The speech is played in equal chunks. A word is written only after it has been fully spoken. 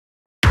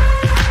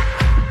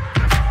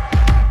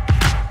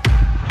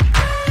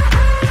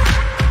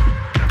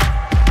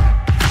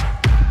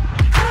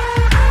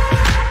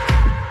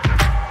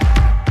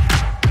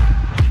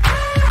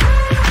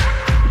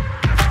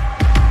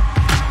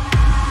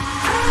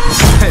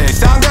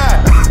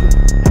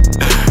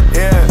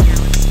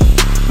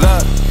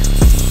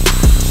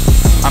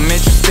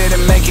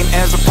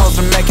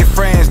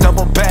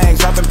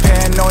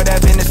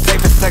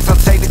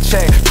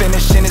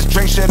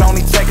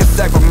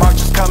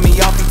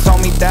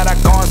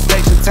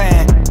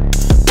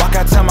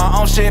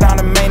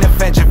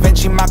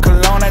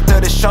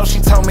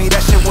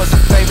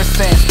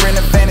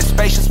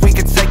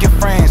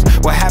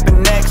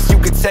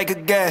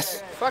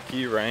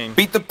Lucky Rain.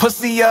 Beat the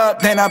pussy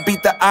up, then I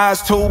beat the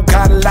eyes too.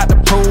 Got a lot to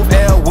prove,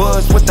 L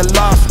Woods with the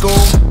law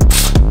school.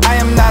 I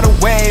am not a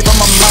wave,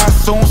 I'm a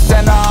monsoon.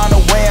 Send her on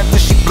the way after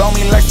she blow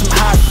me like some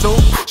hot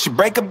soup. She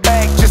break a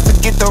bank just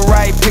to get the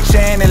right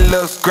picture and it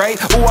looks great.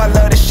 Ooh, I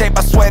love the shape,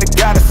 I swear to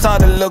God it's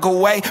hard to look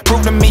away.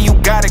 Prove to me you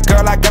got it,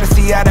 girl, I gotta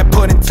see how that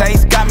pudding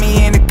tastes. Got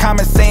me in the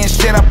comments saying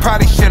shit I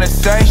probably shouldn't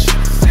say.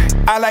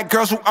 I like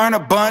girls who earn a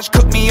bunch.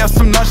 Cook me up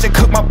some lunch, they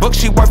cook my book,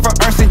 she work for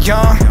Ernst &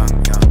 Young.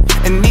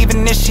 And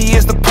even if she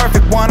is the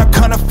perfect one, I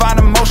couldn't find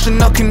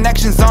emotional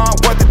connections on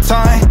worth the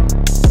time.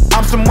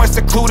 I'm somewhere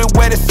secluded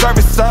where the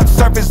surface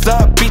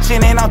up,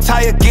 beaching and I'm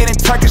tired getting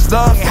Turkish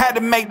love. Had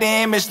to make the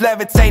image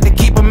levitate to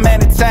keep them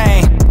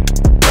entertained.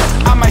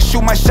 I might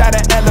shoot my shot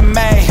at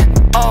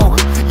LMA. Oh,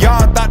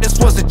 y'all thought this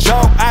was a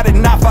joke. I did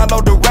not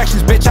follow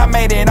directions, bitch, I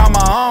made it on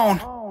my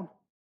own.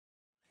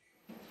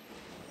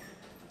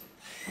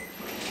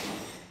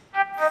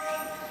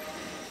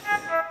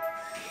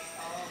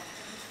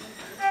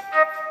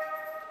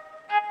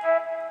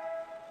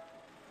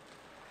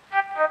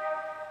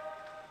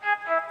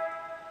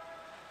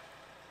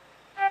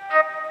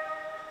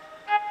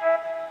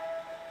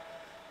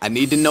 I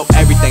need to know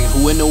everything,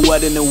 who and the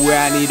what and the where,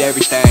 I need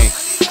everything.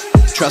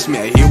 Trust me,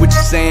 I hear what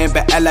you're saying,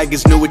 but act like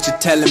it's new what you're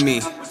telling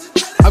me.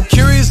 I'm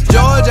curious,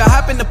 George, I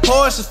hop in the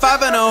Porsche, it's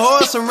 5 and a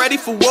horse, I'm ready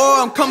for war,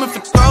 I'm coming for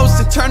throats,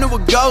 to turn to a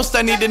ghost,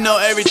 I need to know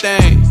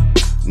everything.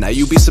 Now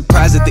you be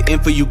surprised at the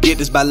info you get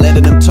is by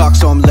letting them talk,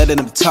 so I'm letting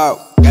them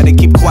talk. Gotta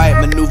keep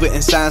quiet, maneuver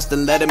in silence,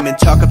 then let them in,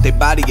 talk up their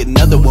body,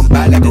 another one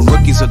bite like a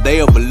rookie, so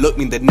they overlook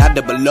me, then I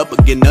double up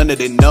again, none of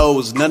their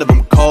knows, none of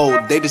them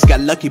cold, they just got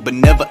lucky but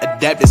never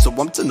adapted, so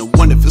I'm to the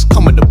one if it's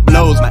coming to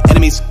blows, my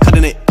enemies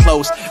cutting it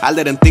close, I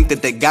let them think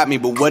that they got me,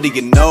 but what do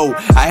you know,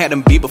 I had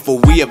them beat before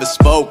we ever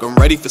spoke, I'm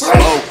ready for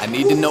smoke, I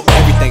need to know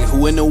everything,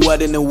 who and the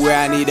what and the where,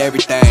 I need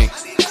everything.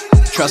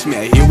 Trust me,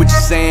 I hear what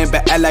you're saying,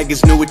 but act like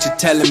it's new what you're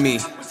telling me.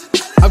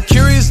 I'm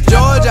curious,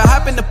 George, I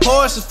hop in the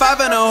Porsche, it's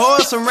 5 and a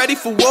horse, I'm ready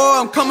for war,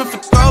 I'm coming for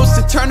throats,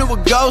 to turn to a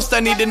ghost, I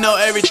need to know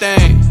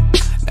everything.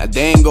 Now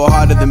they ain't go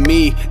harder than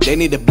me, they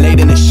need a blade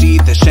in a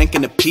sheath, a shank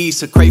in a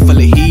piece, a crate full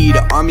of heat,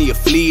 an army, a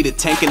fleet, a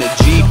tank and a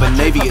jeep, a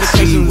navy at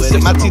sea.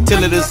 Sip my tea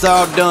till it is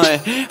all done,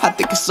 I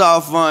think it's all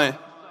fun.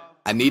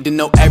 I need to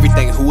know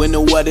everything, who and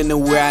the what and the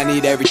where, I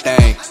need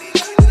everything.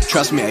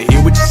 Trust me, I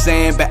hear what you're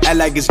saying, but act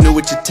like it's new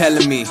what you're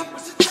telling me.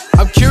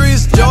 I'm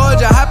curious,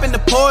 George, I hop in the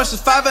Porsche,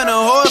 it's 5 and a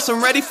horse,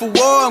 I'm ready for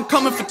war, I'm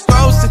coming for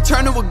throats, to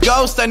turn to a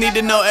ghost, I need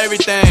to know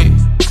everything.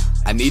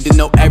 I need to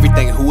know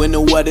everything, who and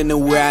the what and the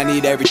where, I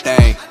need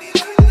everything.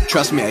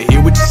 Trust me, I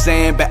hear what you're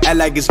saying, but act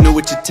like it's new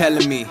what you're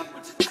telling me.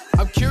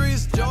 I'm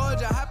curious,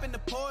 George, I hop in the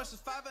Porsche,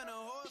 it's 5 and a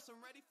horse,